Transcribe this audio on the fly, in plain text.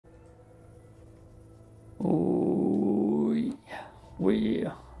We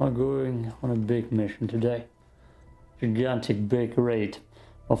are going on a big mission today. Gigantic big raid.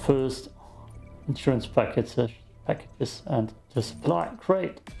 But first, insurance packages and the supply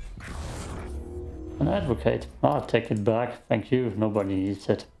crate. An advocate. I'll take it back. Thank you. Nobody needs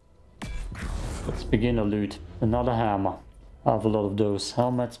it. Let's begin a loot. Another hammer. I have a lot of those.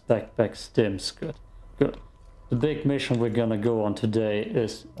 Helmets, backpacks, stims. Good. Good. The big mission we're gonna go on today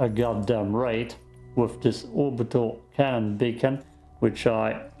is a goddamn raid with this orbital cannon beacon, which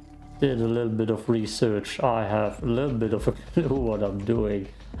I did a little bit of research. I have a little bit of a clue what I'm doing,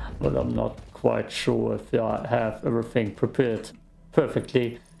 but I'm not quite sure if I have everything prepared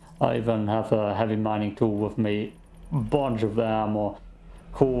perfectly. I even have a heavy mining tool with me, a bunch of ammo,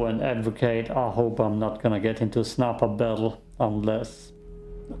 core and advocate. I hope I'm not gonna get into a sniper battle, unless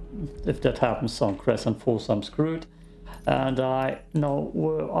if that happens on Crescent Force I'm screwed. And I know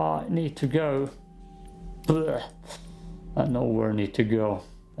where I need to go. Blech. I know where I need to go.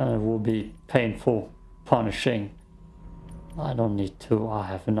 And it will be painful, punishing. I don't need to. I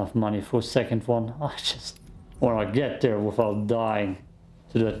have enough money for a second one. I just want to get there without dying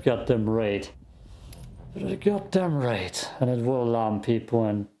to that goddamn raid. To the goddamn raid. And it will alarm people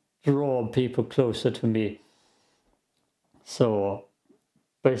and draw people closer to me. So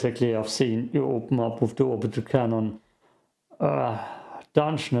basically I've seen you open up with the orbital cannon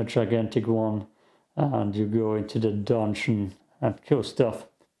dungeon, a gigantic one, and you go into the dungeon and kill stuff,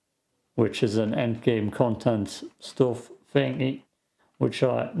 which is an endgame content stuff thingy, which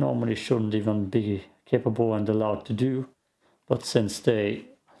I normally shouldn't even be capable and allowed to do. But since they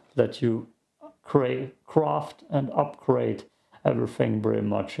let you craft and upgrade everything very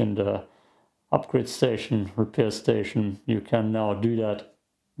much in the upgrade station, repair station, you can now do that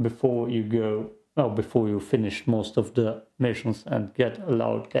before you go, before you finish most of the missions and get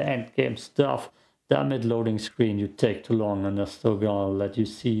allowed the end game stuff. Damn it, loading screen, you take too long and they're still gonna let you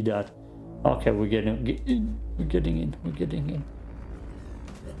see that. Okay, we're getting in.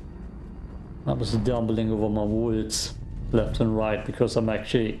 I was stumbling over my words left and right because I'm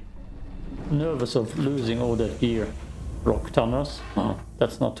actually nervous of losing all that gear. Rock tunnels? Oh,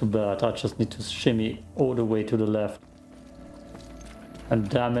 that's not too bad. I just need to shimmy all the way to the left. And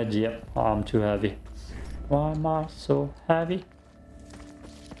damn it, yep, I'm too heavy. Why am I so heavy?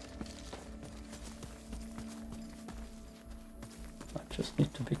 I just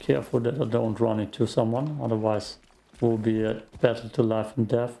need to be careful that I don't run into someone, otherwise it will be a battle to life and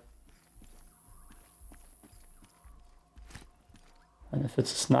death. And if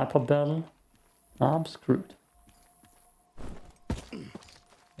it's a sniper battle, I'm screwed.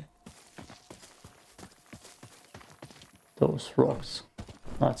 Those rocks.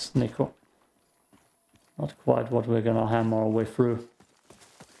 That's nickel. Not quite what we're gonna hammer our way through.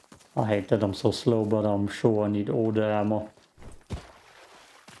 I hate that I'm so slow, but I'm sure I need all the ammo.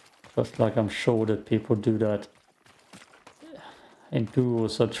 Just like I'm sure that people do that in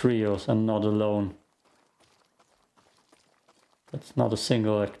duos or trios and not alone. That's not a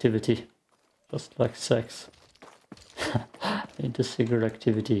single activity. Just like sex. Ain't a single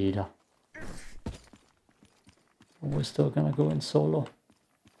activity either. We're still gonna go in solo.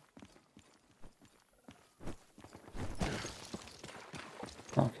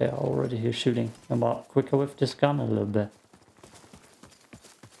 Okay, I already hear shooting. I'm quicker with this gun a little bit.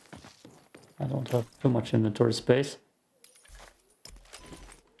 I don't have too much inventory space.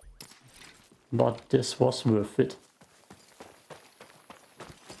 But this was worth it.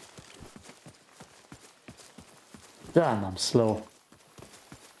 Damn, I'm slow.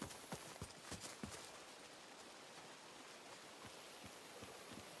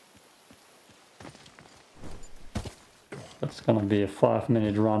 It's gonna be a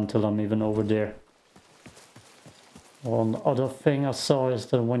 5-minute run till I'm even over there. One other thing I saw is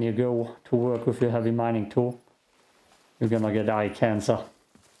that when you go to work with your heavy mining tool, you're gonna get eye cancer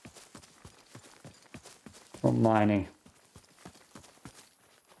from mining.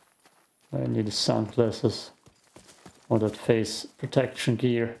 I need the sunglasses or that face protection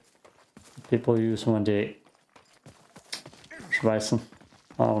gear that people use when they schweißen.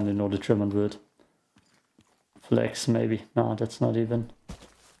 I only know the German word. Flex maybe. No, that's not even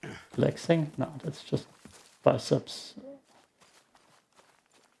flexing. No, that's just biceps.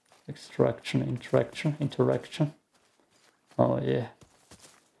 Interaction. Oh yeah.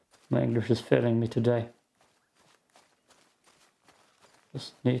 My English is failing me today.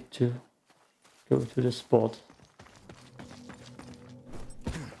 Just need to go to this spot.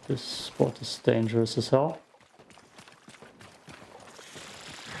 This spot is dangerous as hell.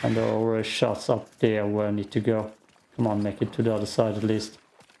 And there are already shots up there where I need to go. Come on, make it to the other side at least.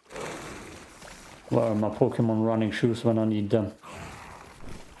 Where are my Pokemon running shoes when I need them?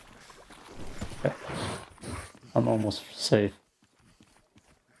 I'm almost safe.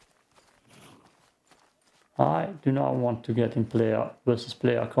 I do not want to get in player versus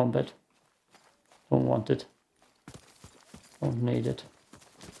player combat. Don't want it. Don't need it.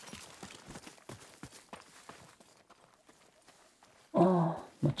 Oh,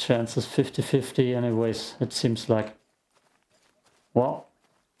 my chance is 50-50 anyways, it seems like. Well,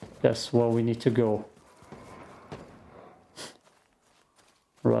 guess where we need to go.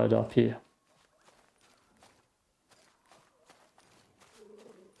 Right up here.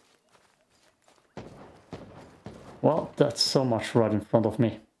 Well, that's so much right in front of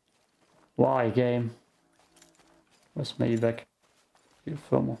me. Why, game? Where's my evac?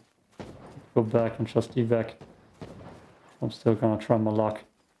 Thermal. Go back and just evac. I'm still gonna try my luck.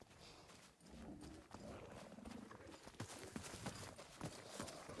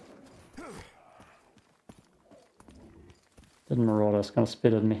 That marauder's gonna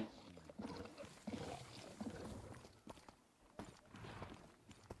spit at me.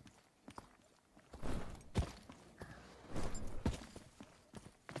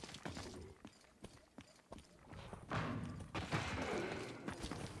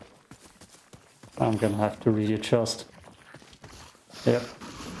 I'm gonna have to readjust. Yep.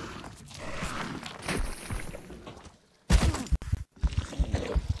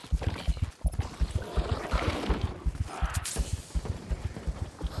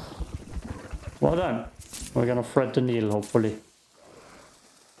 Well done. We're gonna thread the needle, hopefully.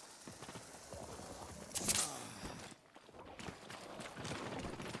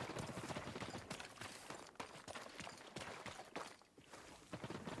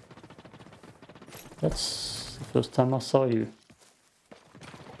 That's the first time I saw you.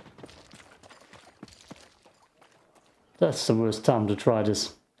 That's the worst time to try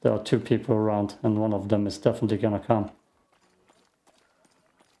this. There are two people around and one of them is definitely gonna come.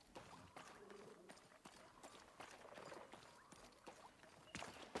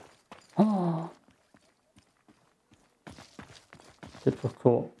 Ah.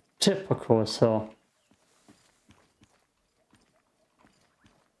 Typical as hell.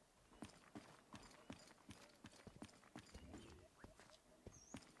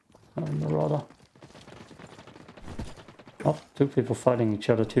 Marauder. Oh, two people fighting each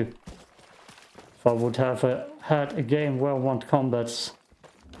other too. If I would have had a game where I want combat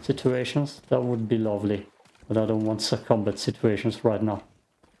situations, that would be lovely. But I don't want combat situations right now.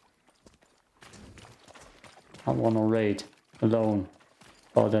 I want to raid alone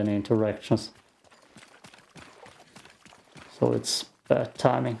without any interactions. So it's bad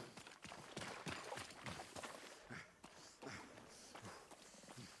timing.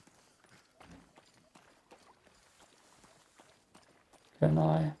 Can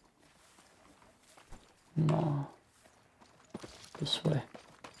I? No. This way.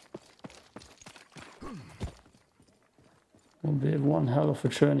 Will be one hell of a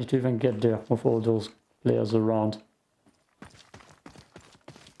journey to even get there with all those players around.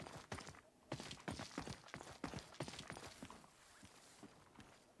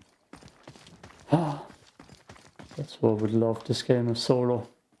 Ah, that's why I would love this game of solo.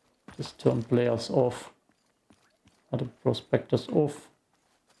 Just turn players off. Other prospectors off.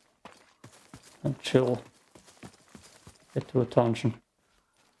 And chill. Get to attention.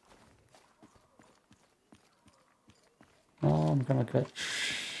 Oh, I'm gonna get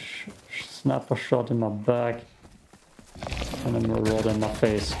snapper shot in my back and a marauder in my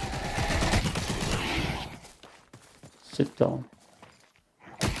face. Sit down.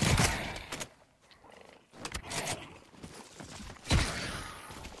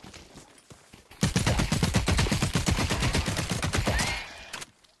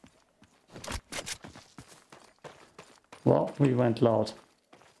 Well, we went loud.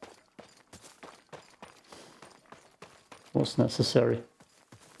 Was necessary.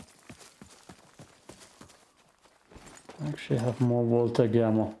 I actually have more Voltec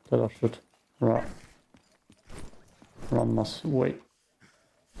ammo that I should run my way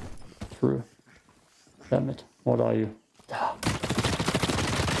through. Damn it, what are you?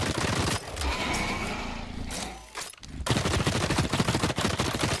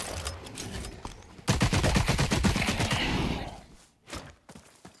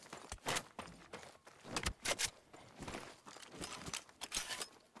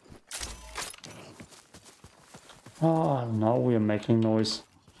 Ah, now we are making noise.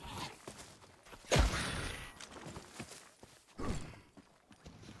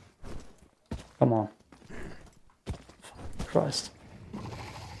 Come on. Christ.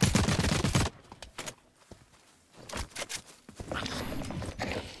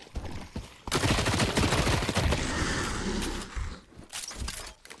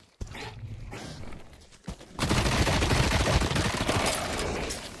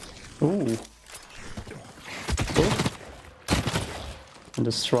 And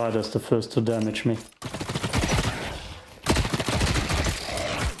the Strider's the first to damage me.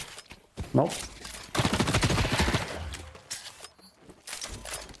 Nope.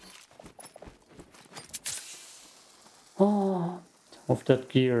 Oh, of that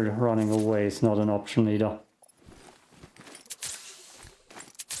gear running away is not an option either.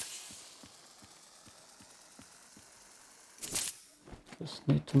 Just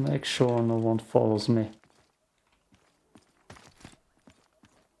need to make sure no one follows me.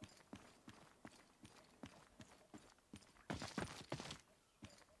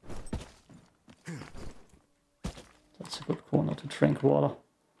 That's a good corner to drink water.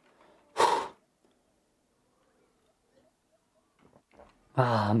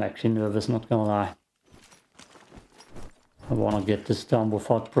 I'm actually nervous, not gonna lie. I wanna get this done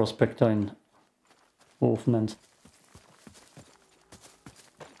without Prospector in movement.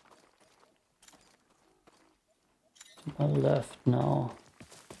 To my left now.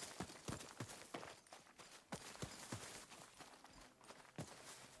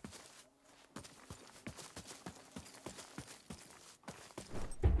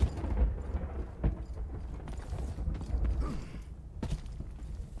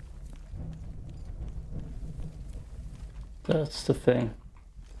 That's the thing.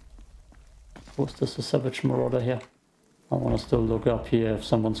 Was this a savage marauder here? I want to still look up here if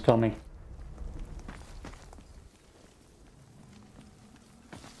someone's coming.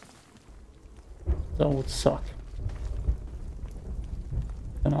 That would suck.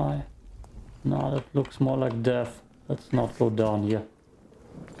 Can I? No, that looks more like death. Let's not go down here.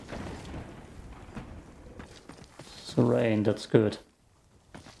 It's rain, that's good.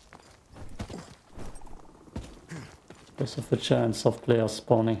 Less of a chance of players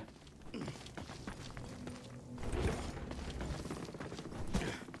spawning.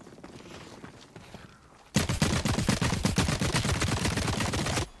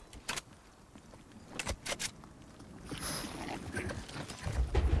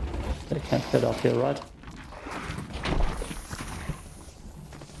 They can't get up here, right?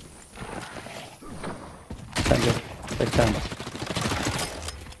 Thank you. They can.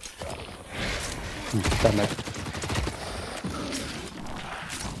 Damn it.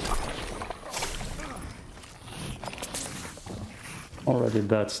 Already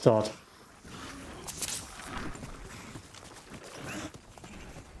bad start.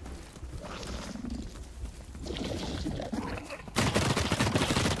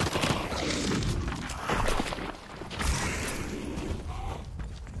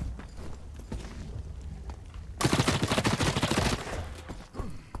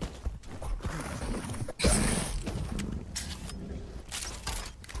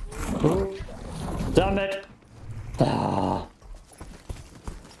 Oh, damn it! Ah.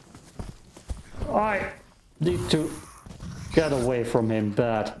 I need to get away from him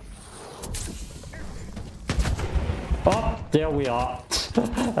bad. Oh, there we are.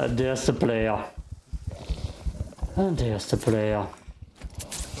 And there's the player. And there's the player.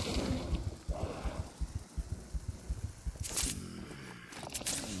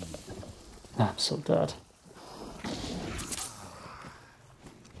 I'm so dead.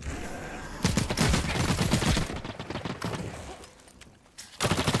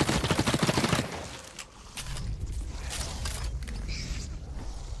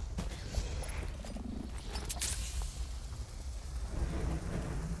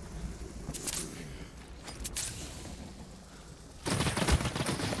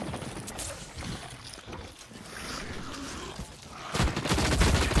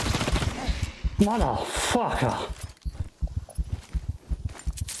 Motherfucker!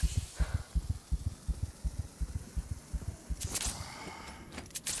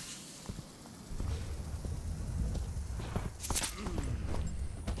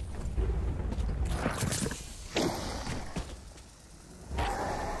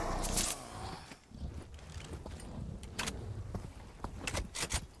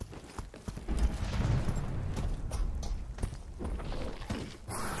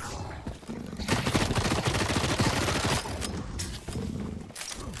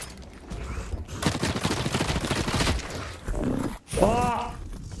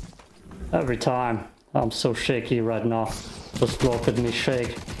 Every time. I'm so shaky right now. Just look at me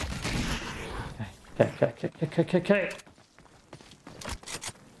shake. Okay.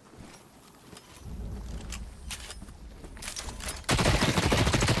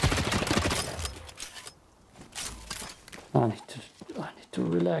 I need to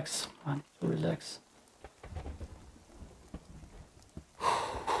relax. I need to relax.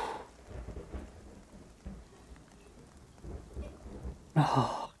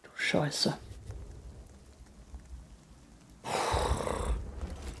 Oh, du Scheiße.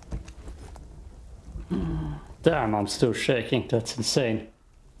 Damn, I'm still shaking. That's insane.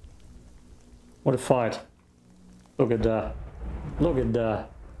 What a fight. Look at that. Look at that.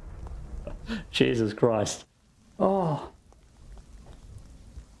 Jesus Christ. Oh.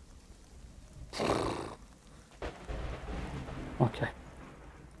 Okay.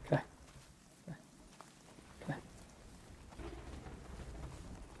 Okay. Okay. Okay.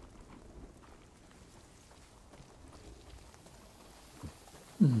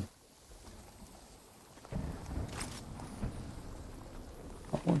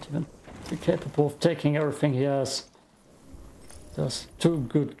 I won't even be capable of taking everything he has. There's 2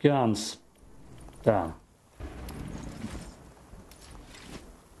 good guns. Damn.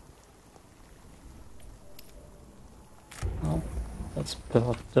 Oh, let's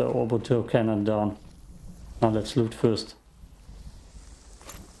put the Orbital cannon down. Now let's loot first.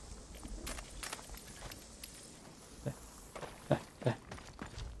 Okay, okay, okay.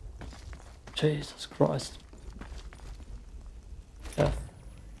 Jesus Christ. Yeah.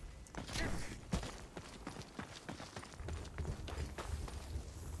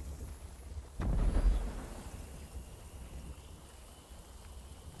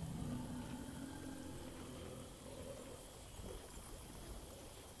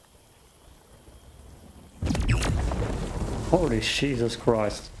 Holy Jesus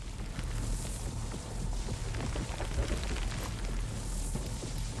Christ.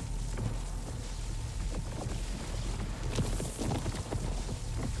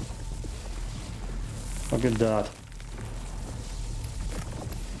 Look at that.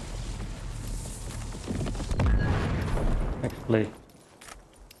 Actually.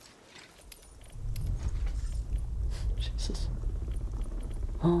 Jesus.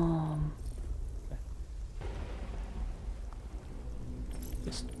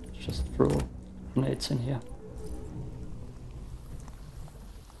 Just throw grenades in here.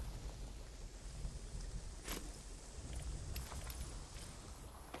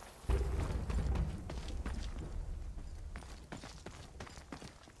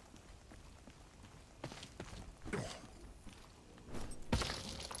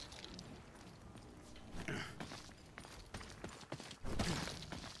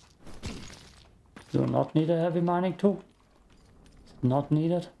 Do not need a heavy mining tool. Not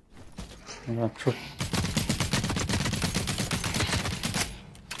needed. True.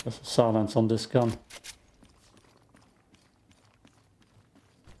 There's a silence on this gun.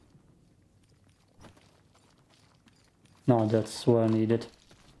 No, that's where I need it.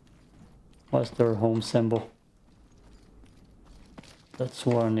 Why is there a home symbol? That's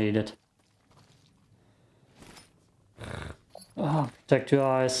where I need it. Oh, protect your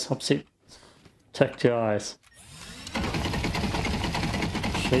eyes. Oopsie. Protect your eyes.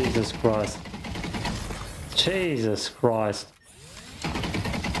 Jesus Christ. Jesus Christ.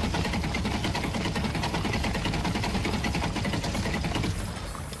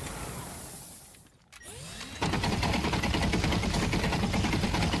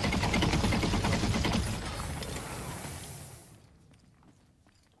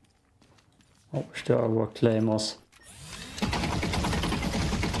 I wish there were claymores.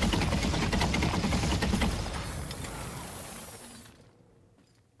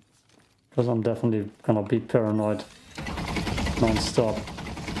 Because I'm definitely gonna be paranoid non-stop.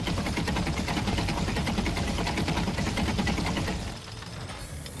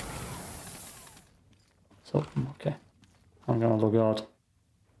 So, okay. I'm gonna log out.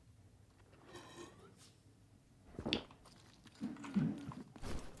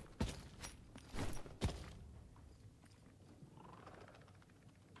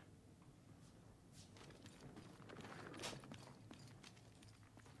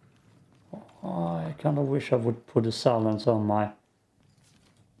 I kind of wish I would put a silence on my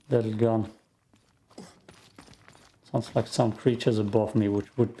little gun. Sounds like some creatures above me, which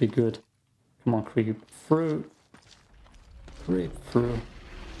would be good. Come on, creep through. Creep through.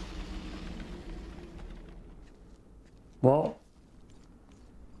 Well,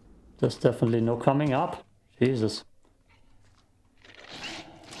 there's definitely no coming up. Jesus.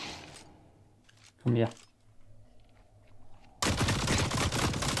 Come here.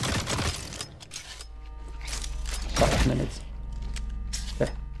 5 minutes.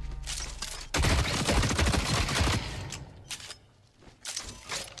 Okay.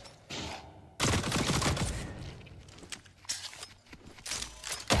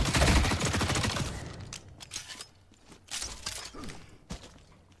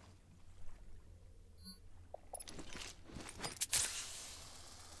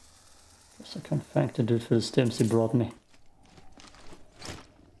 Guess I can thank the dude for the stems he brought me.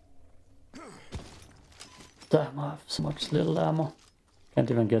 Damn, I have so much little ammo.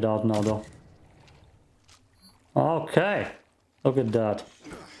 Can't even get out now though. Okay, look at that.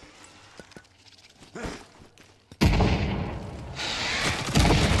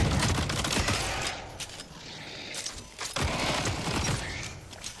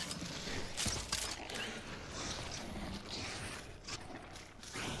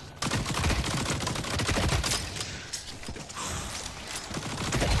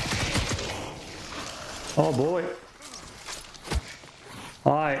 Oh boy.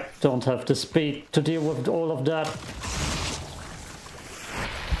 I don't have the speed to deal with all of that.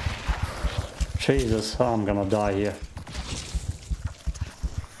 Jesus, I'm gonna die here.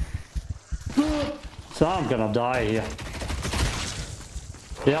 So I'm gonna die here.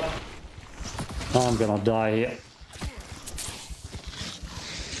 Yep. I'm gonna die here.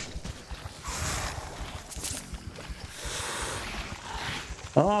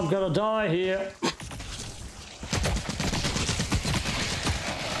 I'm gonna die here.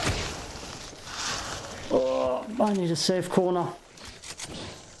 Oh, I need a safe corner.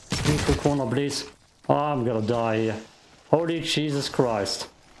 Neutral corner, please. I'm gonna die here. Holy Jesus Christ.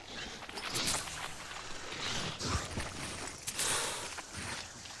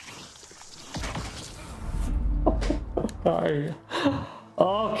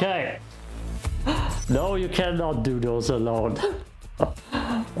 Okay. No, you cannot do those alone.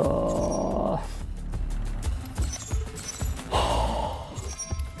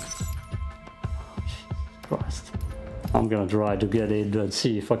 Christ. I'm gonna try to get in and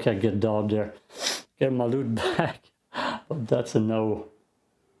see if I can get down there. Get my loot back. But that's a no.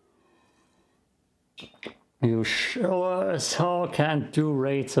 You sure as hell can't do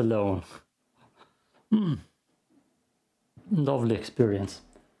raids alone. Lovely experience.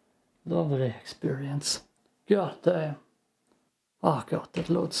 Lovely experience. God damn. Oh god, that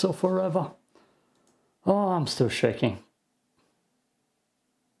loads so forever. Oh, I'm still shaking.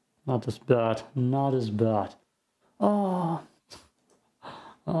 Not as bad. Not as bad. Oh.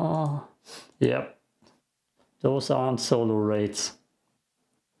 Oh. Yep. Those aren't solo raids.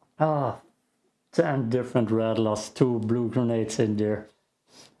 Ah. 10 different rattlers, 2 blue grenades in there.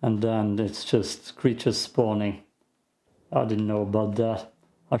 And then it's just creatures spawning. I didn't know about that.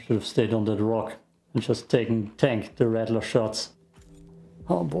 I should have stayed on that rock and just tanked the rattler shots.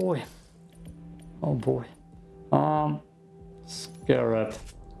 Oh boy. Oh boy. Scarab.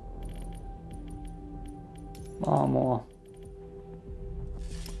 Armor.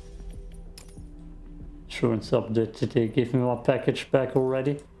 Insurance update. Did they give me my package back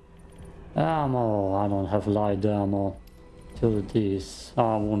already? Ammo. I don't have light ammo. Utilities.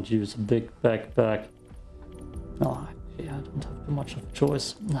 I won't use a big backpack. Oh, okay, I don't have too much of a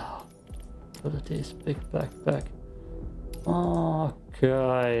choice. No. Utilities. Big backpack.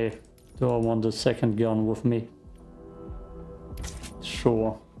 Okay. Do I want the second gun with me?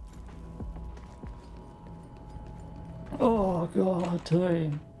 Sure. Oh god,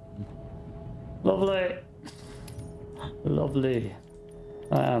 hey. Lovely. Lovely.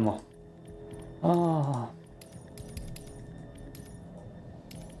 Ammo. Ah.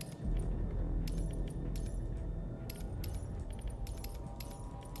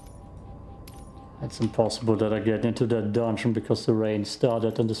 It's impossible that I get into that dungeon because the rain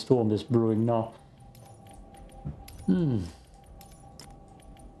started and the storm is brewing now. And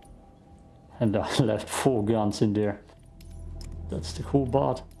I left 4 guns in there. That's the cool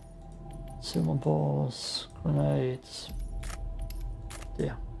part. Silver balls, grenades.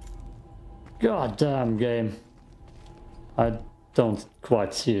 Yeah. God damn game. I don't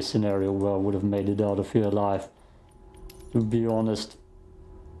quite see a scenario where I would have made it out of here alive. To be honest.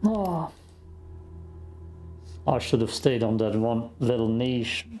 Oh. I should have stayed on that one little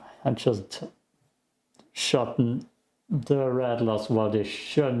niche and just shot the rattlers while they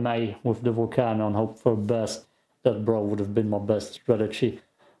shot me with the volcano and hope for best. That bro would have been my best strategy,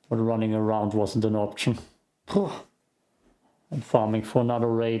 but running around wasn't an option. And farming for another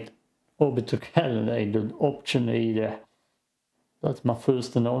raid. Orbital ain't an option either. That's my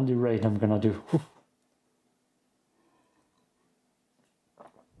first and only raid I'm gonna do.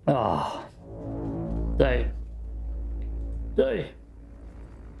 Ah. Day.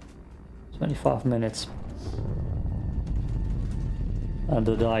 25 minutes. And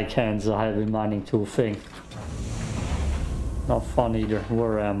the die cans are heavy mining tool thing. Not fun either.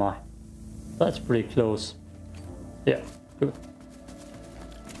 Where am I? That's pretty close. Yeah, good.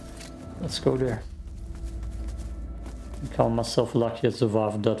 Let's go there. I count myself lucky I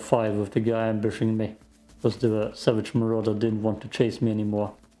survived that fight with the guy ambushing me. Because the Savage Marauder didn't want to chase me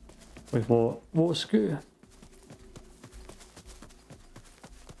anymore. With more skill.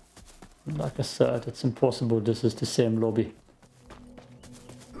 Like I said, it's impossible this is the same lobby.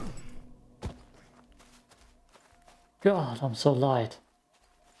 God, I'm so light.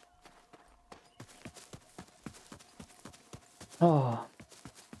 Oh,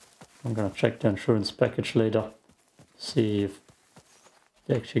 I'm gonna check the insurance package later. See if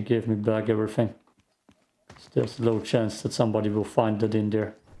they actually gave me back everything. There's a low chance that somebody will find it in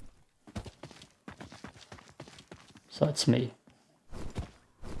there. Besides me.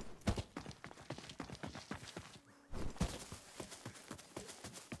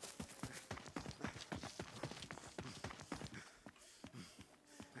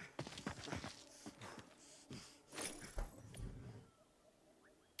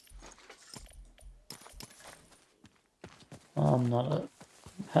 I'm not a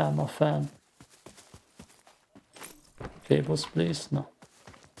hammer fan. Cables, please? No.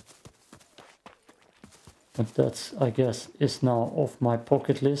 But that's, I guess, is now off my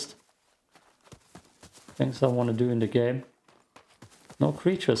pocket list. Things I want to do in the game. No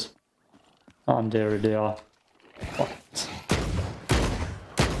creatures. And there they are. What?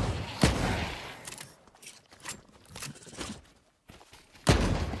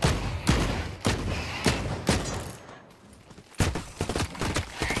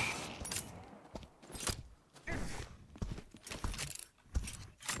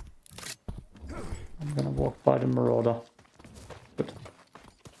 I'm gonna walk by the marauder. But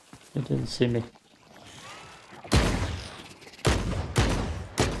he didn't see me.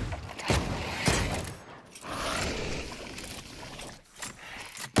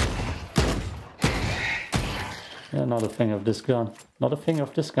 Yeah, not a thing of this gun. Not a thing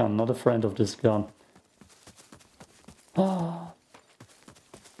of this gun. Not a friend of this gun. Ah.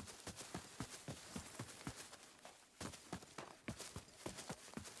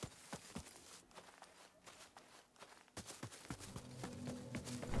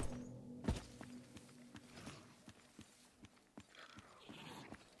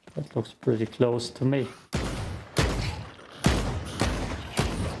 That looks pretty close to me.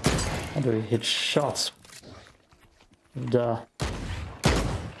 How do you hit shots? How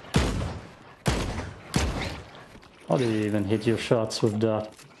do you even hit your shots with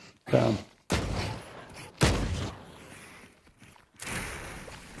that? Damn.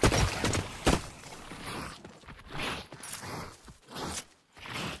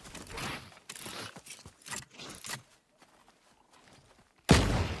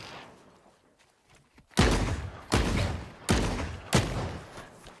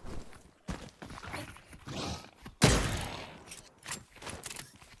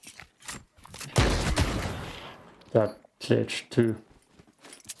 That glitch too.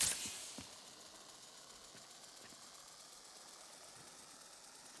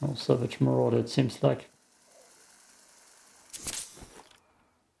 Oh, Savage Marauder, it seems like.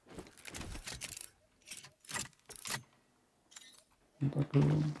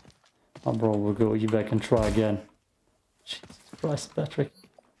 Oh, bro, we'll go Evac and try again. Jesus Christ, battery.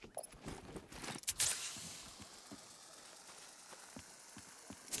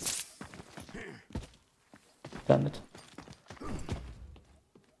 Damn it.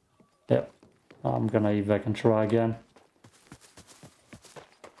 Yep. I'm gonna Evac and try again.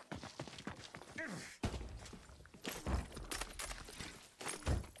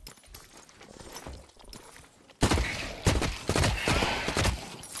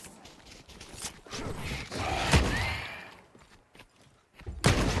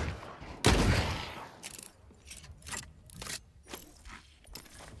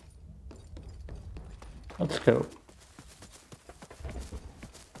 Let's go.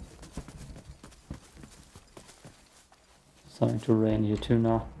 Starting to rain here too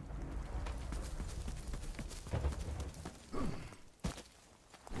now.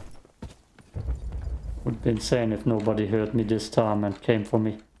 Would be insane if nobody heard me this time and came for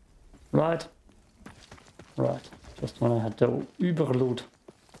me. Right? Right. Just when I had the Überloot.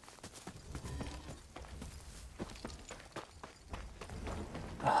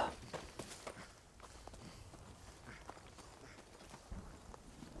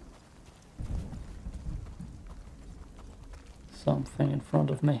 Something in front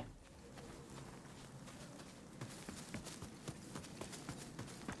of me.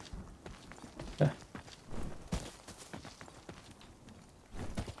 Okay.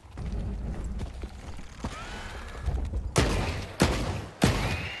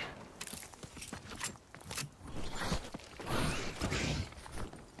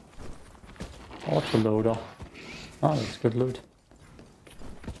 Autoloader. Oh, that's good loot.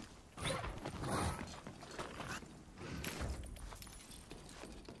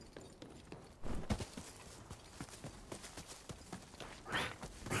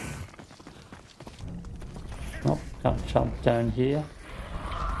 Can't jump down here.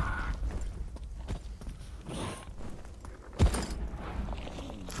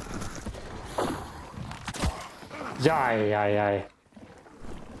 Aye, aye, aye.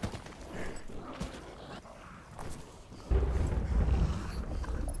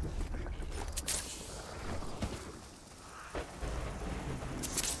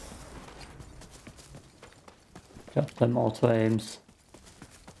 Got them auto aims.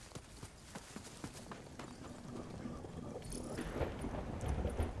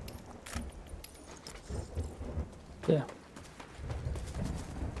 Yeah.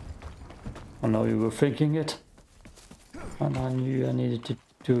 I know you were thinking it. And I knew I needed to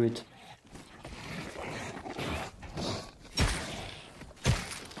do it.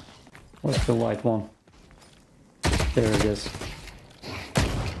 Where's the white one? There it is.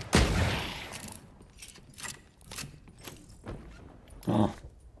 Oh.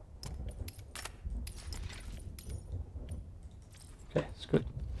 Okay, it's good.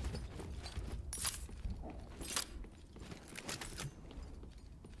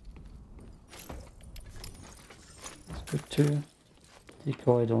 It's good too.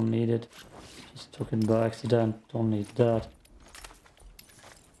 Decoy, don't need it. Just took it by accident, don't need that.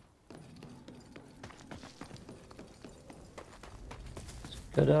 Let's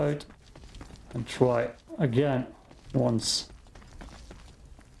get out and try again once.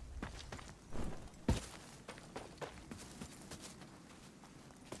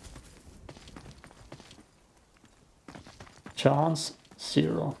 Chance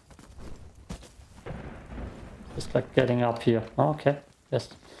 0. Just like getting up here. Okay, yes,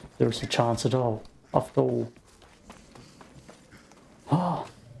 there's a chance at all. After all. Oh.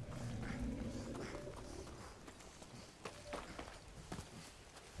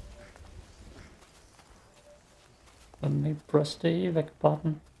 Let me press the Evac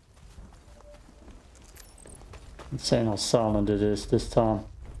button. Insane how silent it is this time.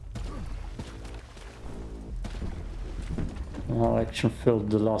 How action-filled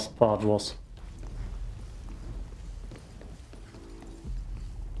the last part was.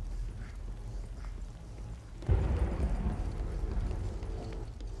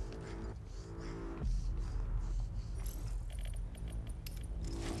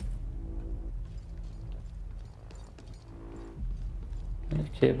 Any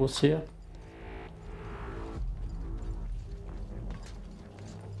cables here?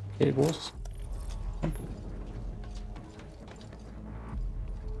 Cables.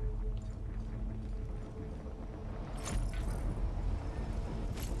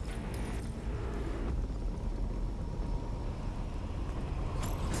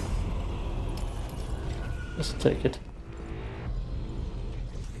 Let's take it.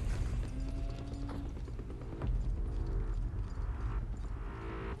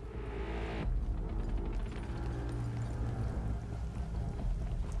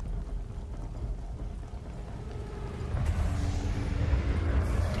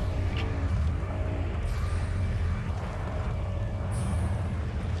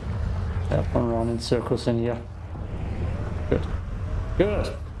 Yep, I'm running circles in here. Good.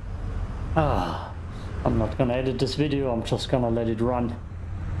 Good. Ah, I'm not gonna edit this video, I'm just gonna let it run.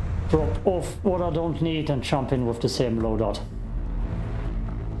 Drop off what I don't need and jump in with the same loadout.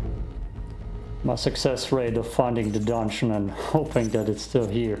 My success rate of finding the dungeon and hoping that it's still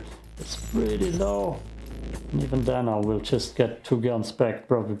here is pretty low. And even then I will just get 2 guns back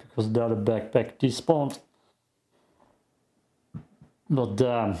probably because the other backpack despawned. But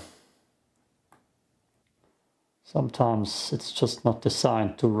damn. Sometimes it's just not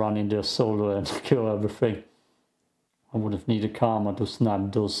designed to run in there solo and kill everything. I would have needed karma to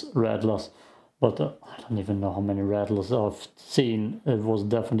snap those rattlers. But I don't even know how many rattlers I've seen. It was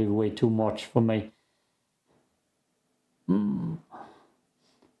definitely way too much for me. I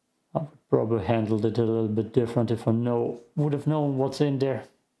would probably handled it a little bit different if I would have known what's in there.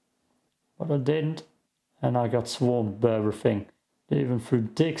 But I didn't. And I got swarmed by everything. They even threw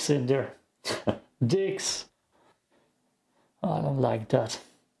dicks in there. Dicks! I don't like that.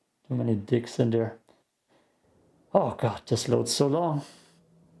 Too many dicks in there. Oh god, this loads so long.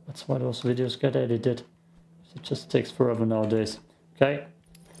 That's why those videos get edited. It just takes forever nowadays. Okay.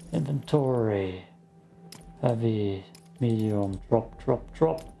 Inventory. Heavy, medium, drop, drop,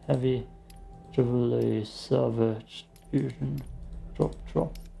 drop. Heavy, Jubilee, Savage, Fusion. Drop,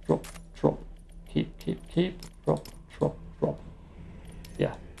 drop, drop, drop. Keep, keep, keep. Drop, drop, drop.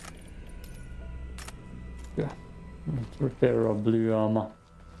 Yeah. Yeah. Let's repair our blue armor.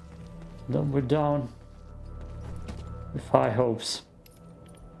 Then we're down with high hopes.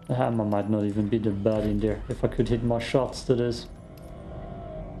 The hammer might not even be that bad in there if I could hit my shots to this.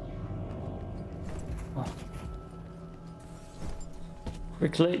 Oh.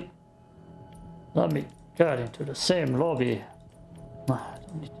 Quickly, let me get into the same lobby. I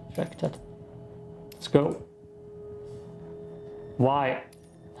don't need to check that. Let's go. Why?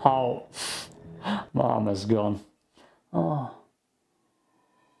 How? My armor's gone. Oh.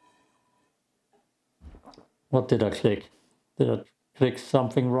 What did I click? Did I click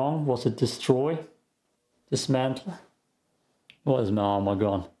something wrong? Was it destroy? Dismantle? Why is my armor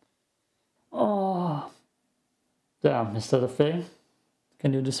gone? Oh. Damn, is that a thing?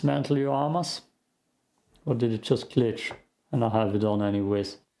 Can you dismantle your armors? Or did it just glitch? And I have it on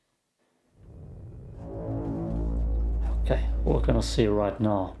anyways. Okay, we're gonna see right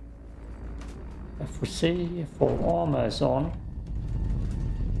now. If we see if our armor is on.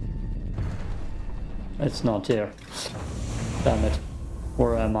 It's not here. Damn it.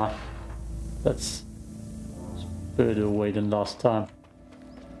 Where am I? That's further away than last time.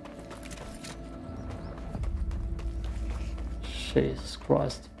 Jesus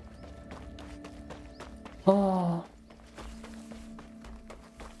Christ. Ah.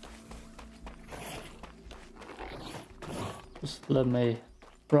 Just let me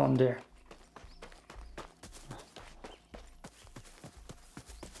run there.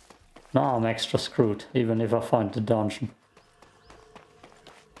 Now I'm extra screwed, even if I find the dungeon.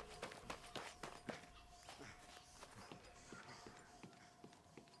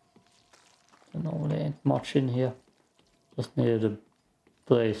 There normally ain't much in here. Just needed a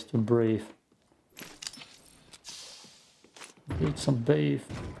place to breathe. Need some beef.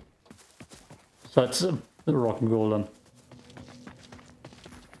 So it's the rock golem.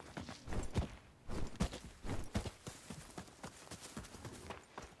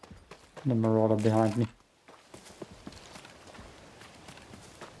 The marauder behind me.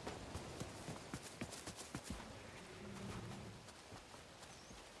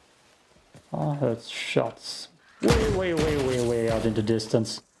 I heard shots. Way out in the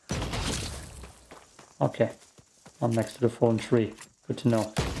distance. Okay. I'm next to the fallen tree. Good to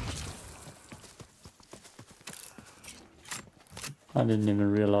know. I didn't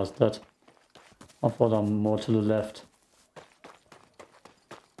even realize that. I thought I'm more to the left.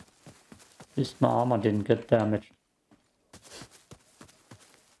 At least my armor didn't get damaged.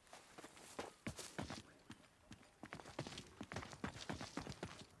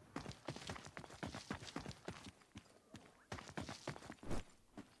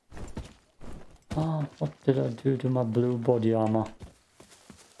 Ah, what did I do to my blue body armor?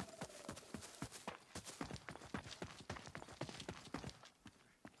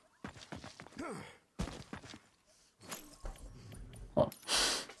 Oh.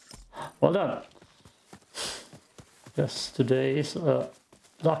 Well done. Yes, today is a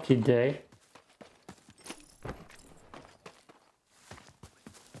lucky day.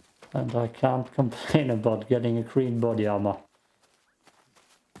 And I can't complain about getting a green body armor.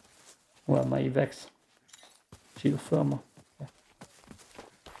 Where are my evacs? Geothermal. Yeah.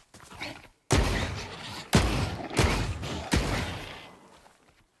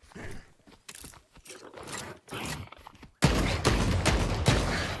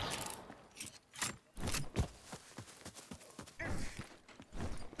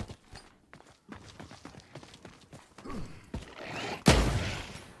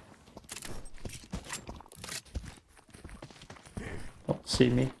 Don't see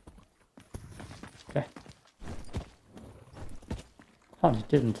me. Okay. Oh, it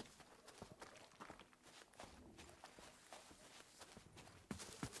didn't.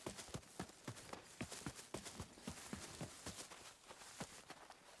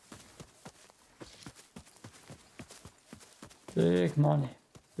 Big money.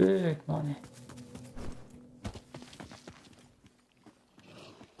 Big money.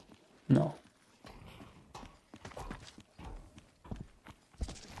 No.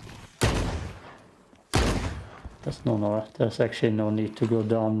 There's actually no need to go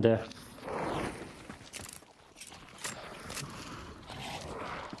down there.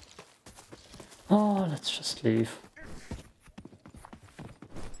 Oh, let's just leave.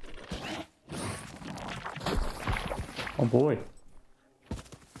 Oh boy.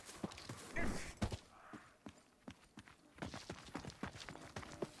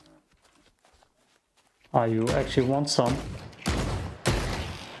 Ah, you actually want some?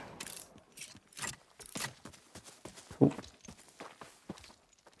 Cool.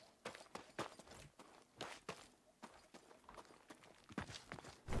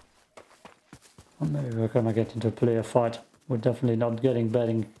 Well, maybe we're gonna get into a player fight. We're definitely not getting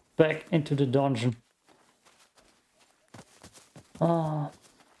back into the dungeon. Ah.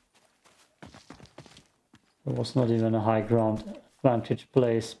 There was not even a high ground vantage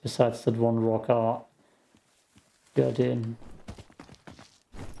place besides that one rock I got in.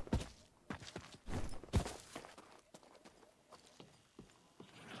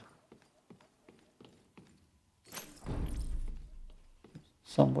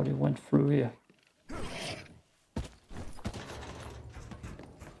 Somebody went through here.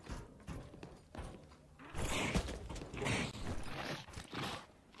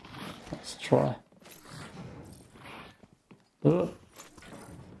 Let's try.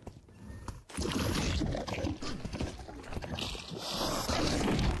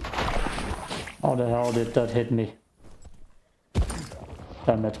 How the hell did that hit me?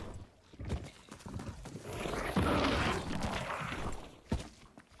 Damn it.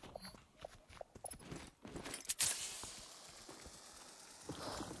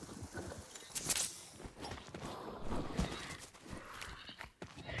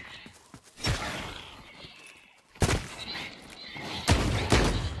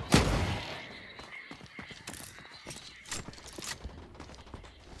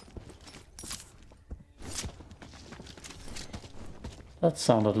 That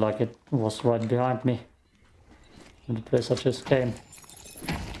sounded like it was right behind me in the place I just came.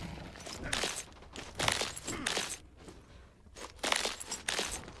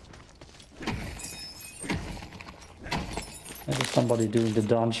 Maybe somebody doing the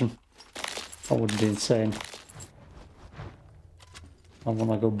dungeon. That would be insane. I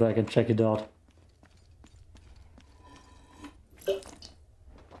wanna go back and check it out.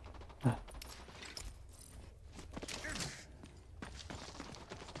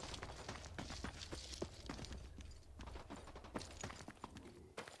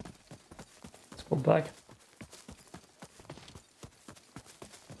 Go back.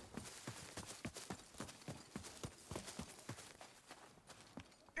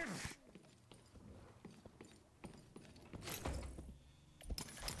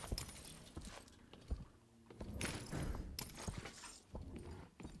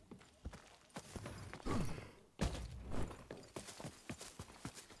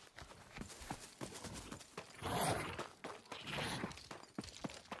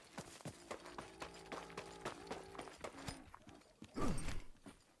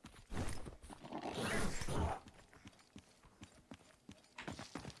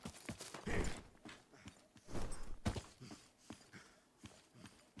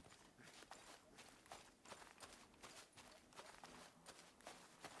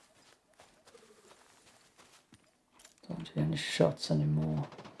 Don't hear any shots anymore.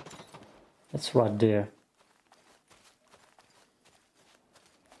 That's right there.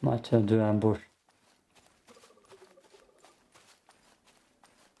 My turn to ambush.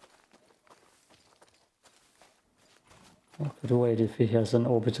 I could wait if he has an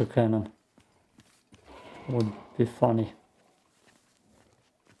orbital cannon. Would be funny.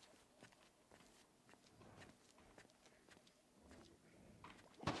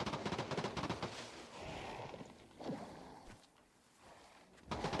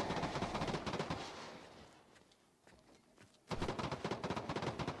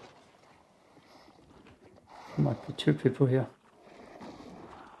 Might be two people here.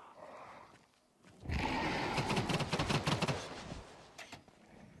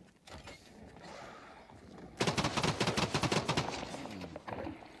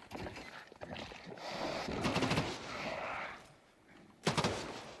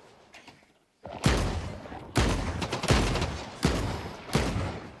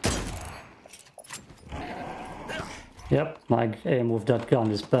 Yep, my aim with that gun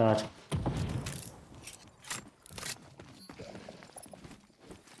is bad.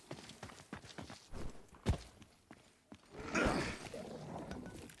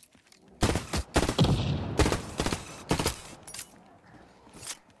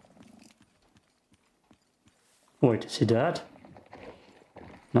 Wait, is he dead?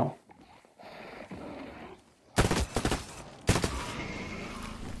 No.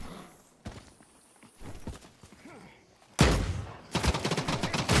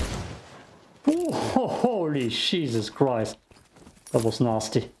 Oh, holy Jesus Christ. That was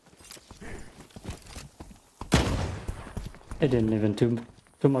nasty. It didn't even do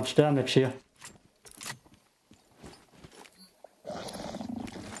too much damage here.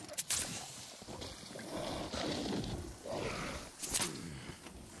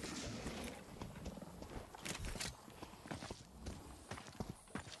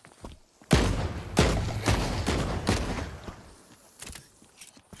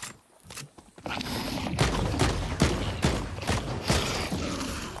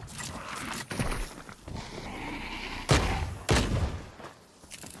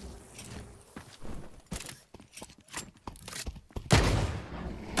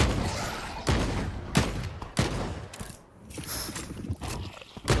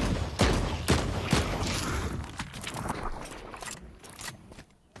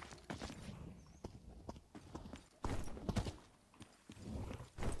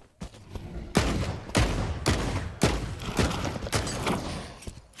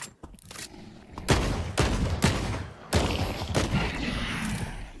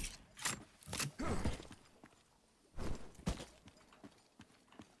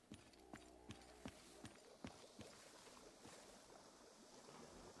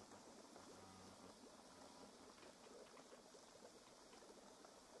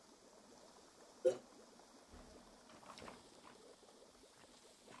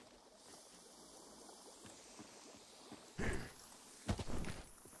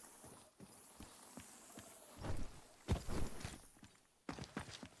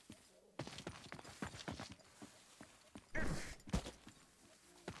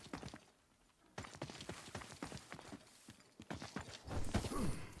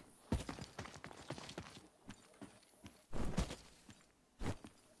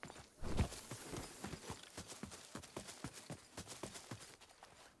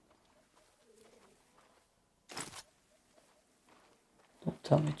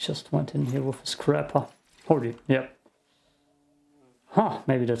 Tommy just went in here with a scrapper. Hold it, yep. Huh,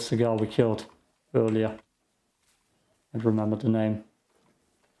 maybe that's the guy we killed earlier. I don't remember the name.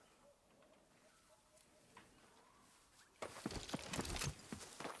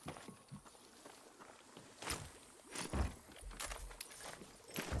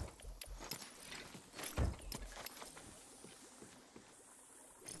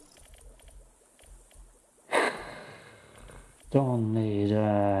 Don't need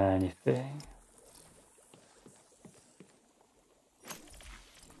anything.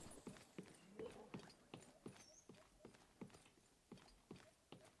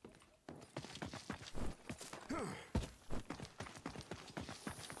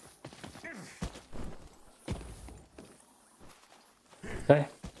 Okay,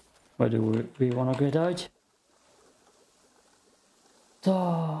 where do we want to get out?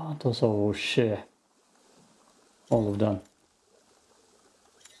 Oh, those are all shit. All of them.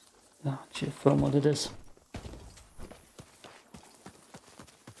 Ah, geothermal it is.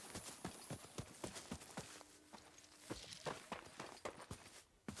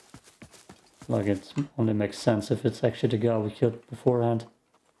 Like it only makes sense if it's actually the guy we killed beforehand.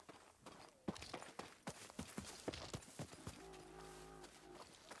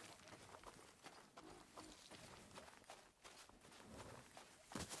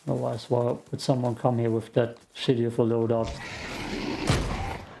 Otherwise, why would someone come here with that shitty of a loadout?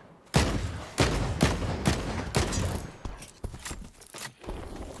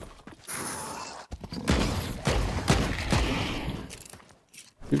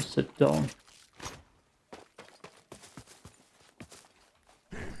 You sit down.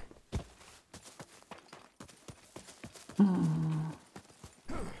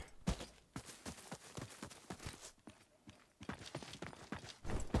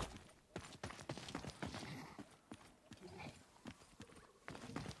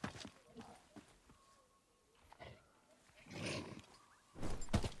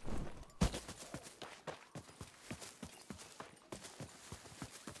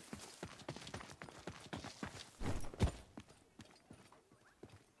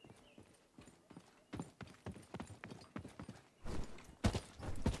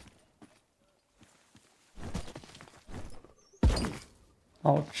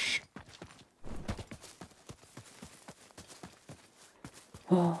 Ouch.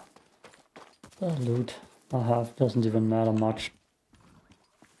 Oh, the loot I have doesn't even matter much.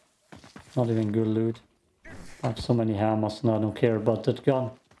 Not even good loot. I have so many hammers and I don't care about that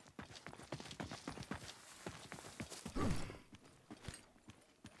gun.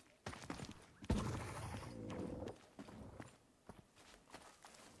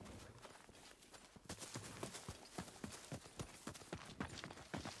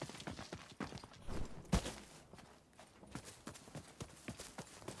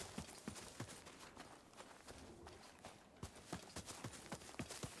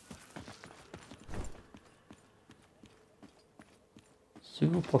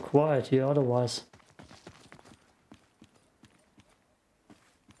 Super quiet here otherwise.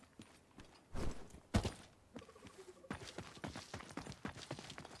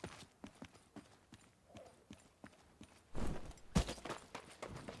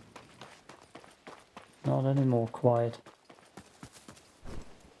 Not any more quiet.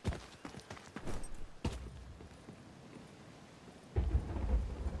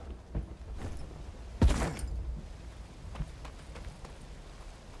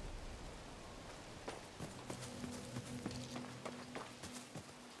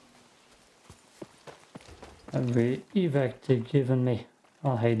 Every evac they've given me,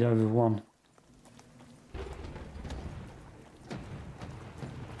 I hate everyone.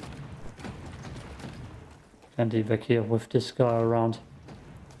 Can't evac here with this guy around.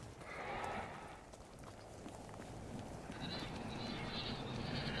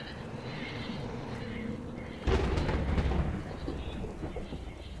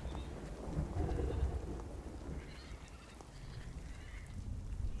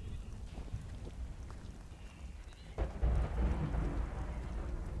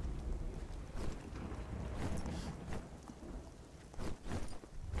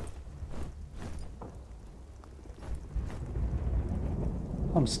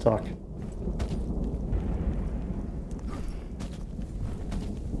 I'm stuck.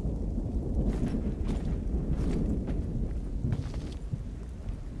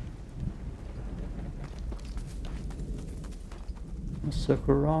 Let's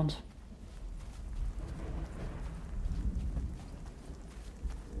circle around.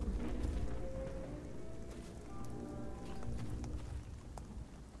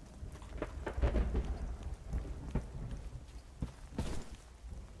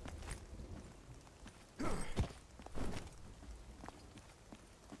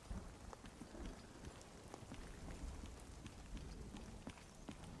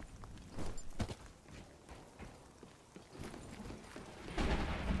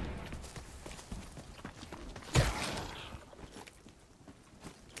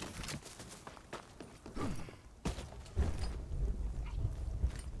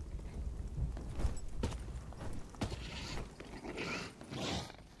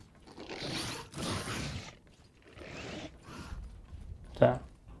 Damn.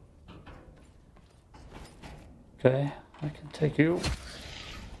 Okay, I can take you.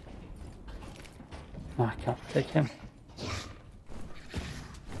 No, I can't take him.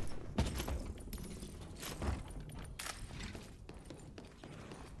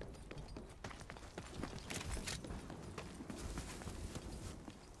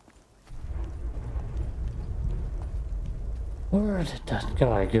 Where did that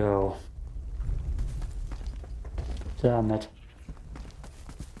guy go? Damn it.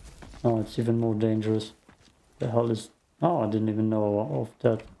 Oh, it's even more dangerous. The hell is... Oh, I didn't even know of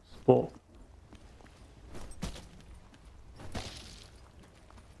that spot.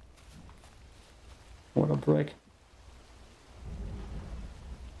 What a break.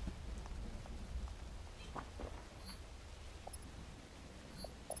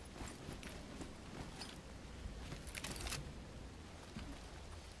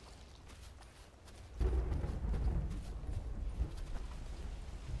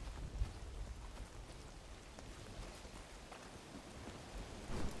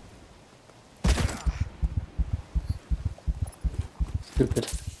 Stupid.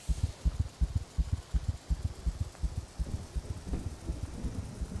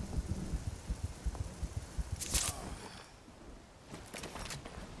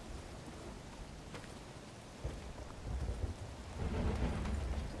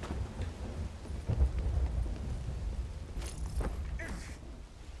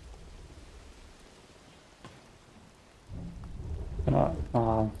 And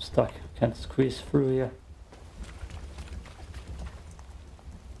I'm stuck. Can't squeeze through here.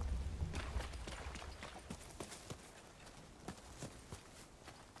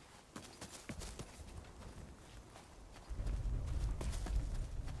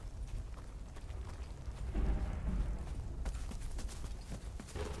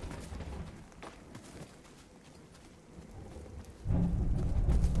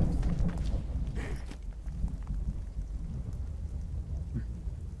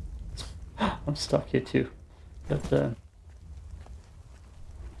 I'm stuck here too. But okay,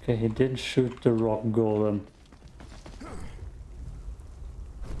 he didn't shoot the rock golem.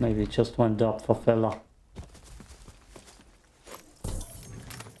 Maybe it just went up for fella.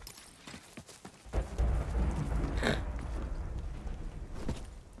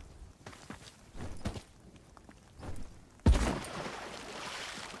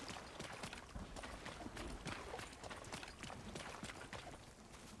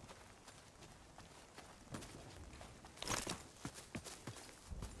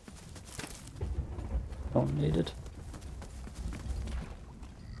 Don't need it.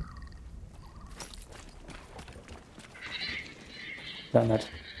 Damn it.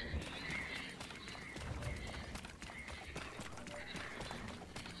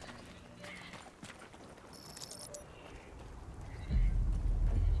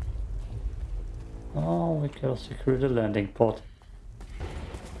 Oh, we gotta secure the landing pod.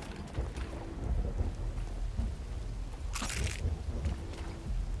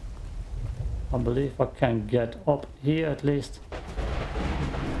 I believe I can get up here at least.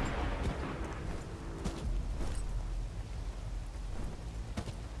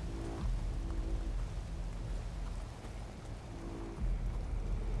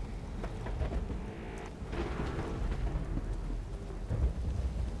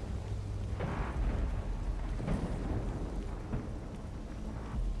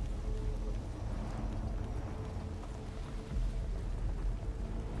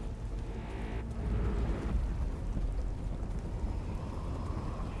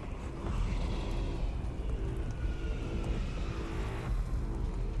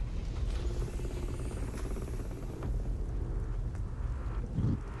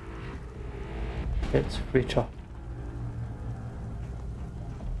 It's a creature.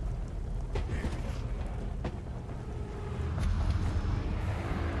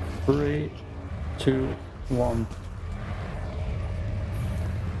 Three, two, one.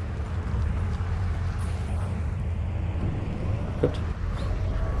 Good.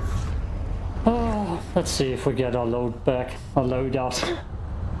 Oh, let's see if we get our load back, our load out.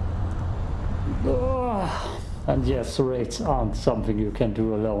 Oh, and yes, raids aren't something you can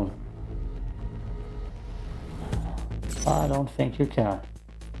do alone. I don't think you can.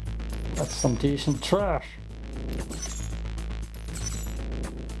 That's some decent trash.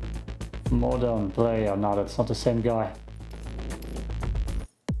 Modern player, no, that's not the same guy.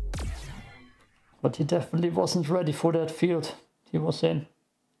 But he definitely wasn't ready for that field he was in.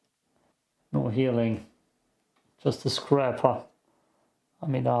 No healing, just a scrapper. I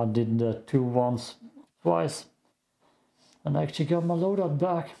mean, I did the 2 once, twice, and I actually got my loadout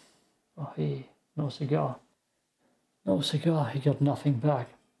back. Oh, hey, no cigar. No cigar, he got nothing back.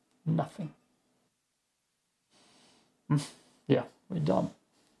 Nothing. Yeah, we're done.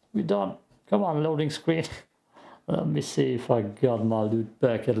 We're done. Come on, loading screen. Let me see if I got my loot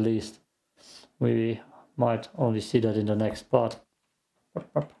back at least. We might only see that in the next part.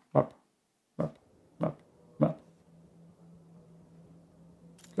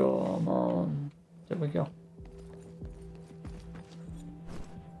 Come on. There we go.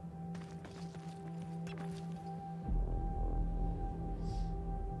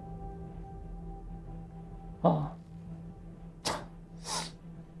 Ah.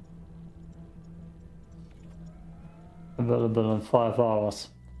 Available in 5 hours.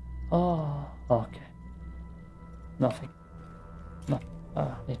 Ah, okay. Nothing. No,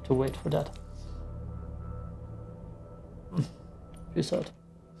 I need to wait for that. Peace out.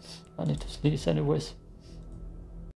 I need to sneeze anyways.